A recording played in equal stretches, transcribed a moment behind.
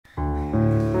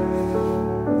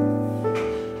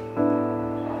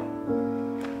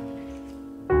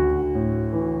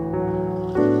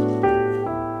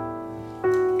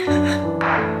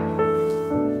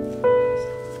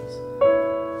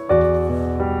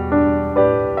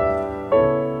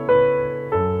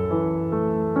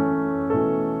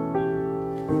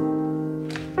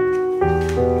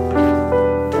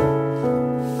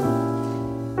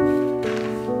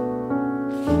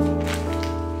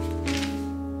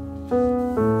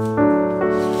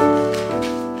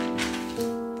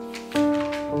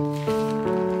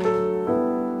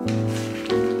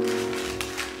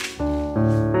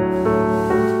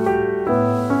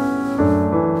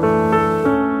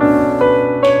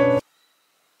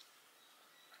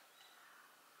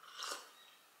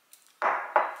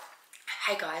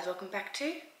back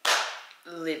to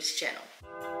Liv's channel.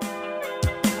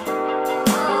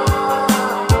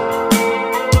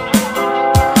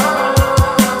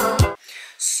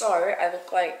 So I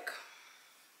look like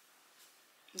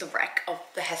the wreck of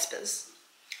the Hespers,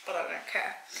 but I don't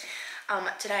care.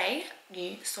 Today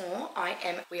you saw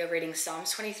we are reading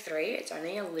Psalms 23. It's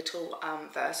only a little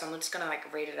verse, so I'm just gonna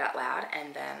like read it out loud,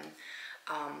 and then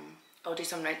I'll do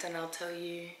some notes and I'll tell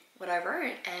you what I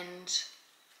wrote. And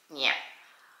yeah.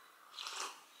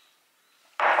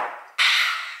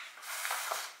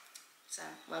 So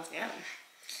let's go.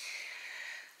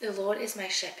 The Lord is my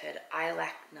shepherd, I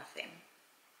lack nothing.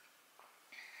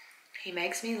 He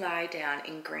makes me lie down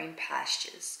in green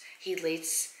pastures. He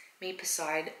leads me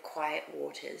beside quiet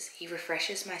waters. He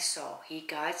refreshes my soul. He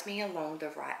guides me along the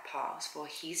right paths for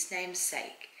his name's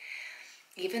sake.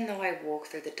 Even though I walk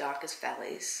through the darkest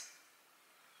valleys,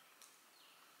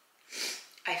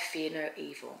 I fear no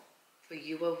evil, for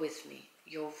you are with me.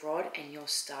 Your rod and your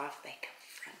staff, they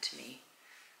confront me.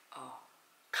 Oh,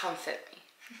 comfort me.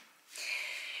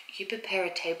 You prepare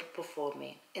a table before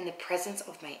me in the presence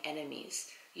of my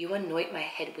enemies. You anoint my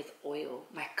head with oil.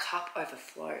 My cup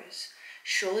overflows.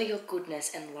 Surely your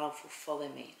goodness and love will follow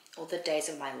me all the days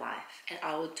of my life, and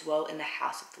I will dwell in the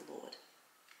house of the Lord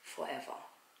forever.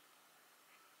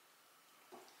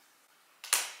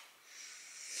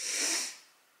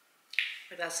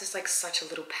 But that's just like such a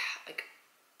little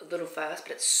verse,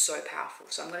 but it's so powerful.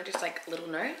 So I'm gonna just like little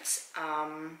notes,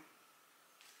 and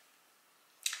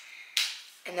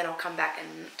then I'll come back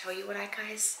and tell you what I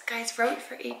guys wrote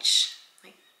for each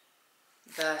like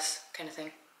verse kind of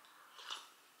thing.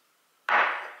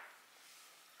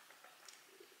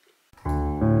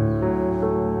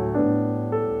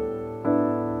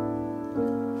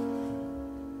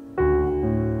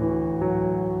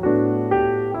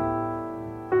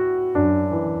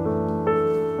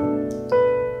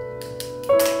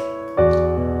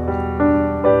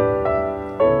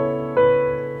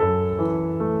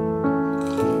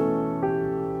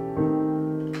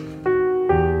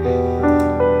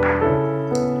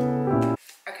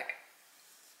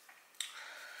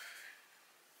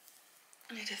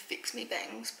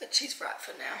 But she's right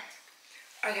for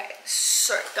now. Okay,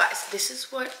 so guys, this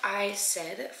is what I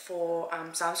said for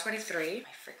Psalms 23.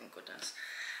 My freaking goodness.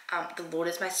 The Lord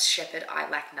is my shepherd, I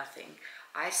lack nothing.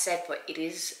 I said what it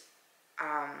is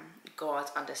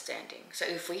God's understanding. So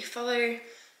if we follow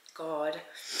God,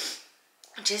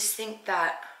 just think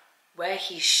that we're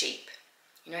his sheep.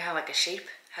 You know how like a sheep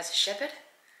has a shepherd?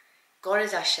 God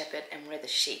is our shepherd and we're the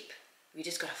sheep. We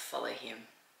just gotta follow him.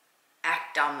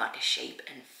 Act dumb like a sheep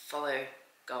and follow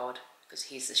God, because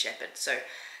he's the shepherd. So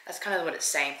that's kind of what it's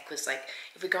saying, because like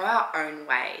if we go our own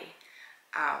way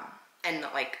and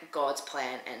not like God's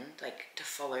plan and like to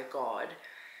follow God,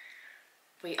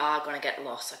 we are going to get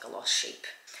lost like a lost sheep.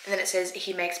 And then it says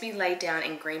he makes me lay down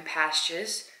in green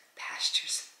pastures.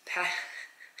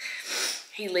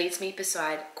 He leads me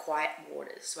beside quiet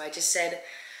waters. So I just said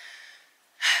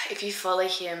if you follow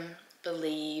him,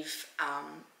 believe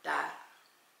that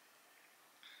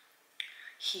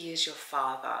he is your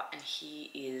father and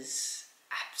he is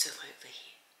absolutely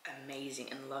amazing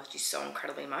and loves you so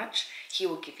incredibly much. He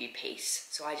will give you peace.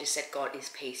 So I just said God is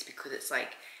peace, because it's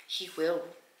like he will,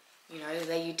 you know,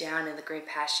 lay you down in the green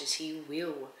pastures. He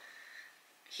will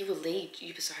lead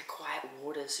you beside quiet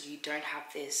waters, so you don't have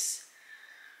this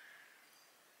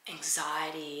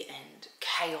anxiety and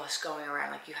chaos going around.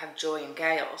 Like you have joy and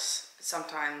chaos, but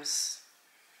sometimes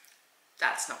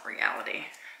that's not reality.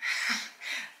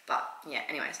 But yeah,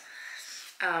 anyways,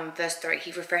 verse 3,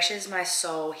 he refreshes my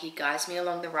soul. He guides me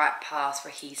along the right paths for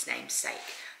his name's sake.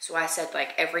 So I said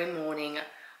like every morning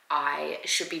I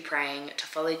should be praying to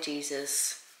follow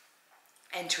Jesus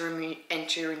and to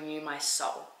renew my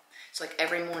soul. So like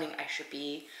every morning I should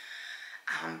be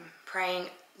praying,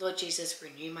 Lord Jesus,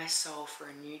 renew my soul for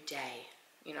a new day.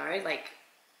 You know, like,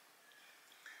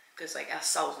 because like our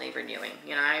souls need renewing,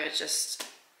 you know. It's just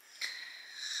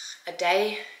a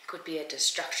day could be a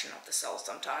destruction of the soul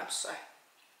sometimes. So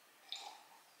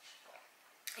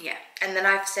yeah. And then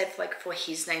I've said like for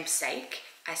his name's sake,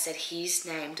 I said his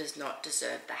name does not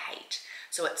deserve the hate.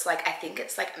 So it's like, I think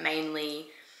it's like mainly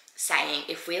saying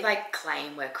if we like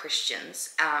claim we're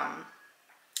Christians and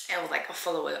we're like a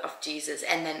follower of Jesus,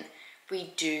 and then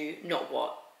we do not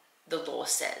what the law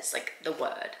says, like the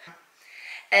word.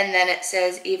 And then it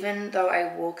says, even though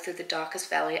I walk through the darkest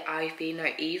valley, I fear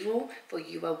no evil, for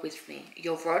you are with me.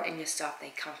 Your rod and your staff, they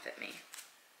comfort me.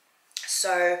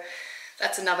 So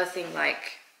that's another thing,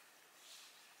 like,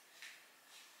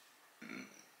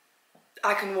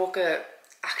 I can walk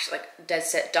actually like dead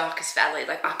set darkest valley.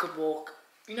 Like I could walk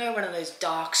you know, one of those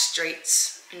dark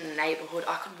streets in the neighborhood.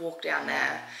 I could walk down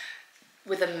there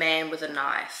with a man with a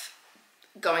knife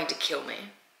going to kill me.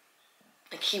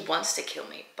 Like, he wants to kill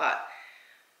me, but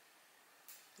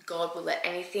God will let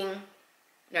anything,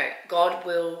 no, God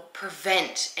will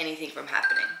prevent anything from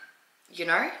happening, you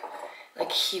know?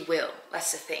 Like, he will,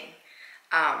 that's the thing.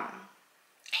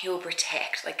 He will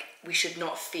protect. Like, we should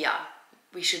not fear.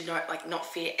 We should not, like, not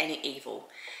fear any evil.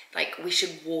 Like, we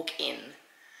should walk in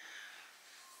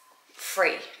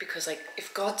free, because, like,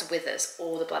 if God's with us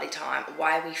all the bloody time,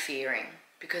 why are we fearing?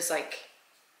 Because, like,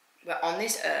 we're on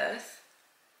this earth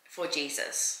for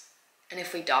Jesus, and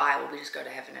if we die, well, we just go to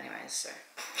heaven anyways, so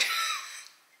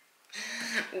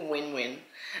win-win.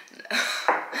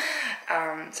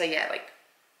 So yeah, like,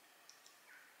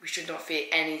 we should not fear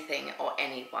anything or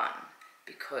anyone,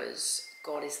 because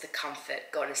God is the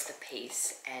comfort, God is the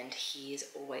peace, and he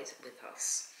is always with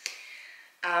us.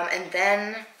 And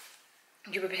then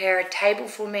you prepare a table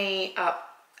for me.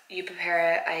 You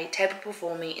prepare a table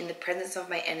before me in the presence of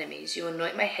my enemies. You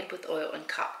anoint my head with oil, and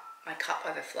my cup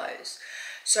overflows.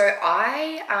 So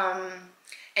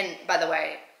and by the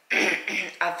way,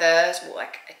 a verse or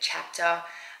like a chapter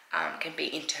can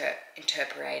be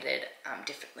interpreted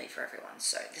differently for everyone.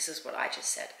 So this is what I just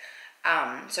said.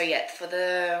 So yeah, for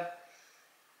that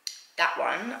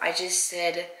one, I just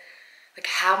said, like,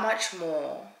 how much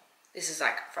more. This is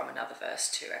like from another verse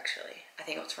too, actually. I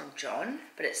think it's from John,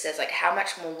 but it says, like, how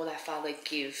much more will our Father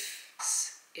give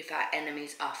us if our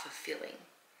enemies are fulfilling?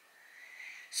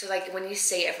 So, like, when you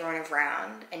see everyone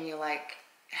around and you're like,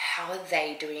 how are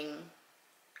they doing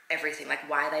everything? Like,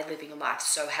 why are they living a life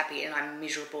so happy, and I'm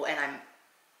miserable, and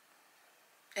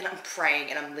I'm praying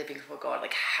and I'm living for God?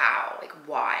 Like, how? Like,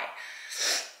 why?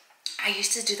 I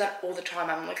used to do that all the time.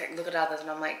 I'm like look at others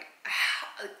and I'm like,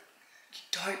 how? You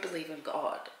don't believe in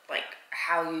God. Like,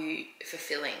 how are you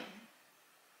fulfilling?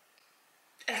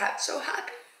 And I'm so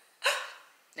happy.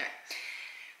 No.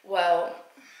 Well,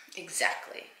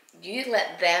 exactly. You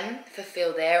let them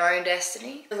fulfill their own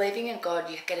destiny. Believing in God,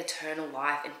 you get eternal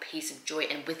life and peace and joy,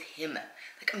 and with him.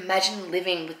 Like, imagine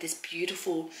living with this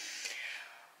beautiful...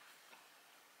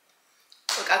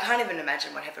 Look, I can't even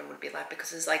imagine what heaven would be like,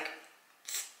 because it's like...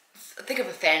 Think of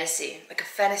a fantasy. Like, a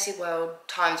fantasy world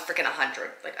times freaking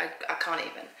 100. Like, I can't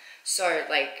even. So,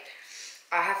 like,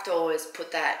 I have to always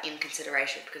put that in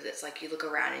consideration, because it's like, you look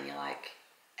around and you're like,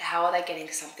 how are they getting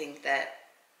something that,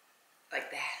 like,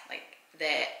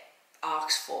 they're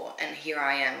asked for, and here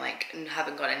I am, like, and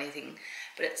haven't got anything.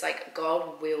 But it's like,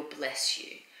 God will bless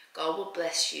you. God will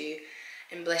bless you,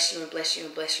 and bless you, and bless you,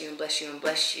 and bless you, and bless you, and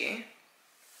bless you,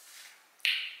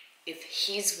 if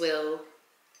his will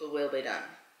be done.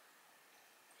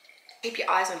 Keep your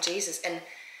eyes on Jesus, and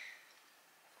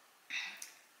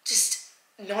just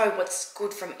know what's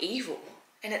good from evil.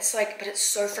 And it's like, but it's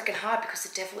so freaking hard, because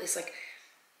the devil is like,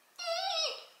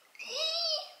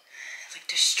 it's like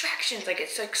distractions. Like,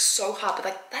 it's like so hard, but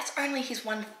like, that's only his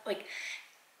one, like,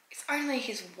 it's only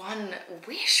his one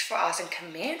wish for us and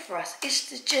command for us, is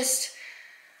to just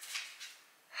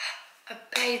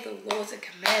obey the laws and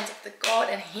commands of the God,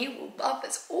 and he will love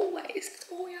us always. That's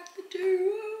all we have to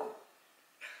do.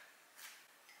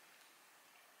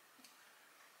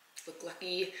 Look,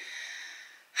 lucky, I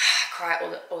cry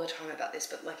all the time about this,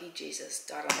 but lucky Jesus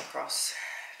died on the cross,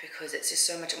 because it's just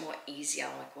so much more easier,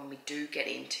 like, when we do get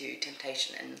into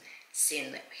temptation and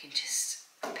sin, that we can just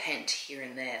repent here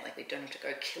and there. Like, we don't have to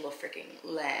go kill a freaking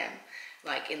lamb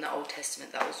like in the Old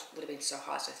Testament. That would have been so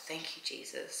hard, so thank you,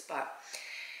 Jesus. But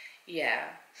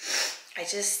yeah, I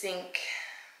just think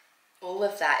all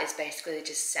of that is basically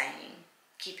just saying,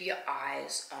 keep your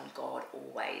eyes on God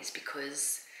always,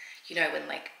 because, you know, when,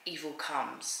 like, evil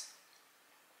comes,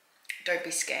 don't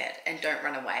be scared, and don't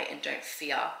run away, and don't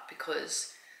fear,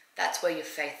 because that's where your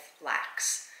faith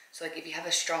lacks. So, like, if you have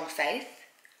a strong faith,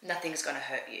 nothing's going to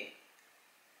hurt you,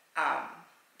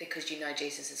 because you know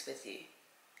Jesus is with you.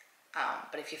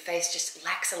 But if your faith just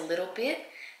lacks a little bit,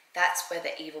 that's where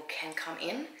the evil can come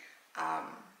in.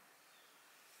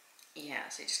 Yeah,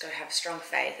 so you just got to have a strong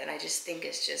faith, and I just think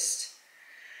it's just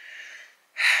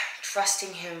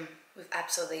trusting him with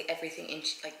absolutely everything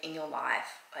in your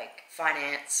life, like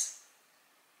finance,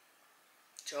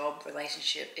 job,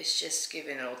 relationship. It's just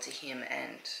giving it all to him,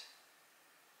 and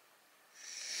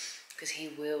because he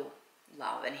will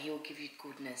love, and he will give you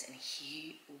goodness, and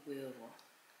he will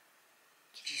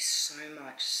give you so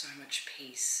much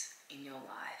peace in your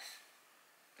life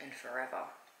and forever,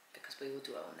 because we will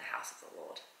dwell in the house of the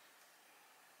Lord.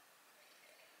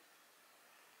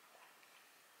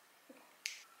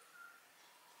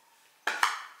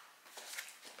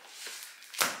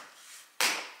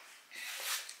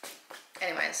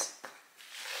 Anyways,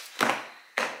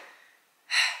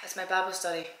 It's my Bible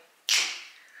study.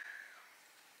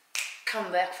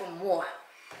 Come back for more.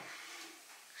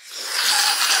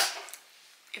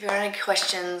 If you have any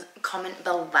questions, comment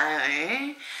below.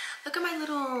 Look at my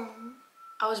little...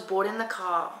 I was bored in the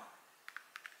car.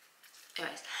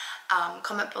 Anyways,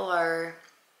 comment below.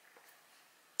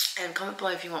 And comment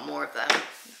below if you want more of them.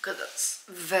 Because it's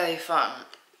very fun.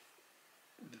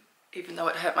 Even though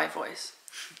it hurt my voice.